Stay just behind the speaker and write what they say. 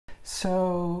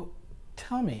So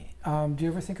tell me, do you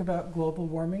ever think about global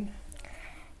warming?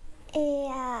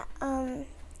 Yeah,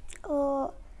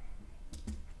 well,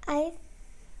 I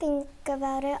think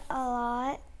about it a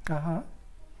lot. Uh-huh.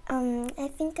 I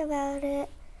think about it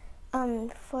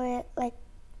for like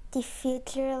the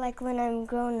future, like when I'm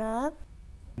grown up.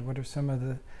 What are some of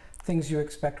the things you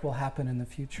expect will happen in the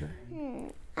future?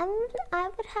 I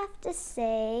would have to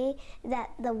say that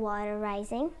the water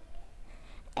rising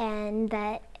and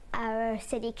that our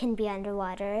city can be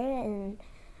underwater in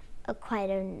quite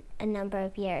a number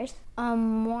of years.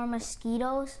 More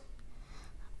mosquitoes,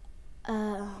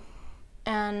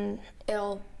 and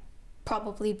it'll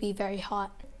probably be very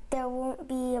hot. There won't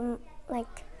be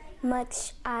like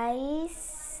much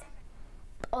ice.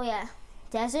 Oh yeah,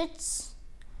 deserts.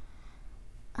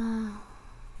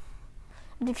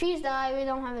 The trees die, we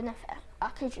don't have enough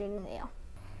oxygen in the air.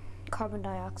 Carbon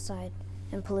dioxide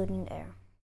and polluting the air.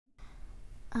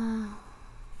 Oh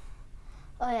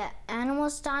yeah,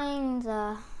 animals dying,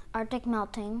 the Arctic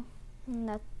melting, and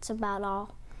that's about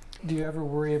all. Do you ever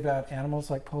worry about animals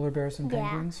like polar bears and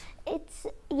penguins?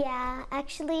 Yeah,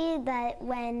 actually that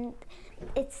when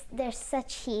there's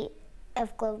such heat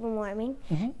of global warming,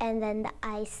 and then the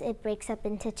ice, it breaks up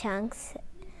into chunks.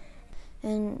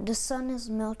 And the sun is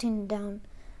melting down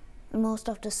most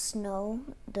of the snow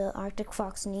the Arctic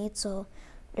fox needs, so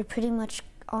they're pretty much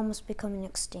almost becoming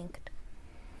extinct.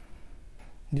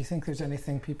 Do you think there's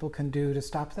anything people can do to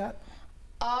stop that?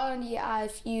 Yeah,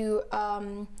 if you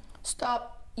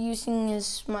stop using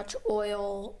as much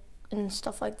oil and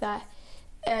stuff like that,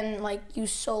 and like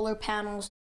use solar panels.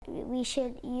 We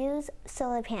should use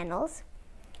solar panels,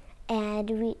 and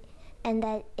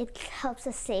that it helps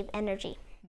us save energy.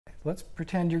 Let's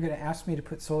pretend you're going to ask me to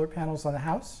put solar panels on the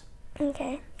house.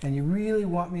 Okay. And you really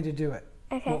want me to do it.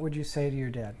 Okay. What would you say to your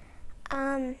dad?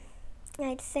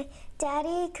 I'd say,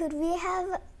 Daddy, could we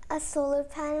have a solar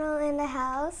panel in the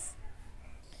house?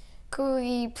 Could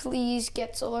we please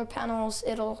get solar panels?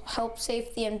 It'll help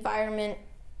save the environment.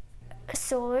 A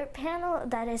solar panel,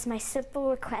 that is my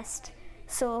simple request.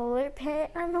 Solar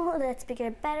panel that's bigger,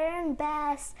 better, and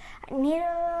best. I need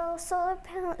a little solar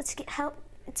panel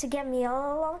to get me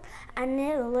all along. I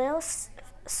need a little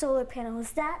solar panel.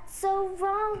 Is that so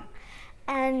wrong?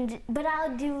 But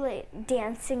I'll do like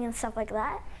dancing and stuff like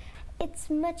that.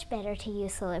 It's much better to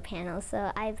use solar panels,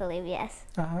 so I believe yes.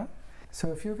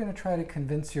 So if you're going to try to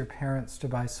convince your parents to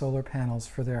buy solar panels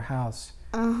for their house,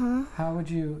 how would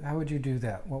you do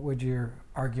that? What would your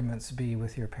arguments be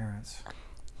with your parents?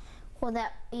 Well,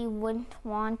 that we wouldn't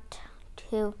want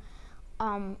to,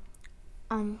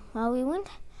 we wouldn't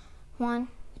want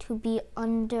to be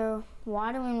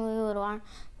underwater, and we would want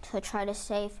to try to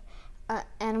save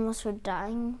animals from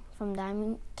dying.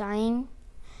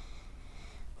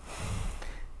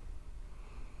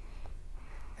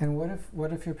 And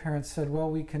what if your parents said, well,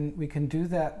 we can do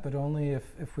that, but only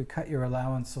if we cut your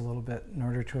allowance a little bit in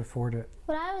order to afford it?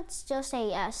 But I would still say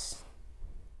yes.